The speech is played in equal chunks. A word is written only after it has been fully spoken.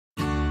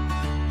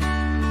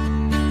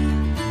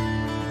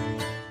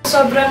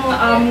Sobrang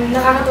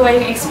nakakatuwa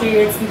yung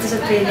experience dito sa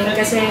training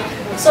kasi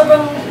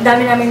sobrang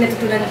dami namin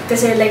natutunan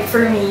kasi like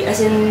for me, as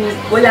in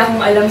wala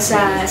akong alam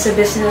sa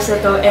business na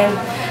to, and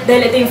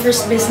dahil ito yung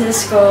first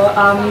business ko,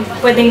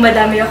 pwedeng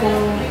madami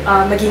akong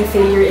maging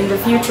failure in the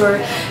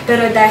future,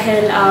 pero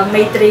dahil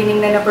may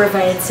training na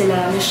na-provide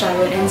sila Miss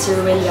Sharon and Sir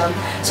William,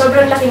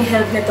 sobrang laking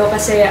help nito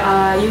kasi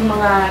yung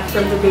mga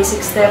from the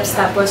basic steps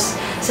tapos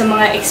sa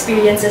mga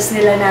experiences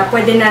nila na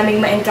pwede naming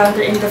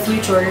ma-encounter in the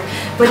future,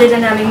 pwede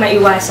na naming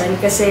maiwasan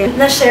kasi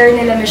na-share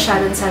nila Miss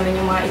Sharon sa amin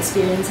yung mga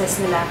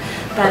experiences nila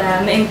para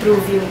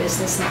ma-improve yung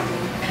business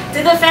namin. To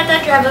the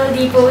Feta Travel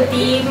Depot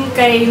team,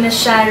 kay Miss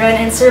Sharon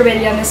and Sir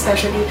William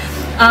especially,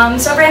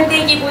 sobrang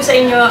thank you po sa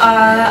inyo.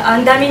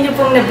 Ang dami niyo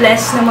pong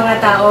na-bless ng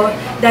mga tao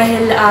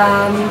dahil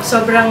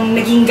sobrang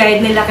naging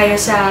guide nila kayo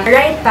sa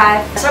right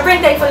path.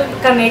 Sobrang thankful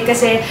kami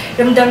kasi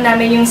ramdam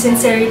namin yung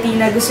sincerity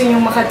na gusto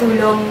niyong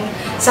makatulong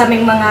sa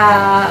aming mga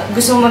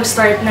gustong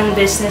mag-start ng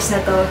business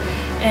na to.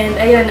 And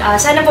ayun,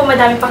 sana po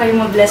madami pa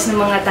kayong ma-bless ng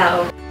mga tao.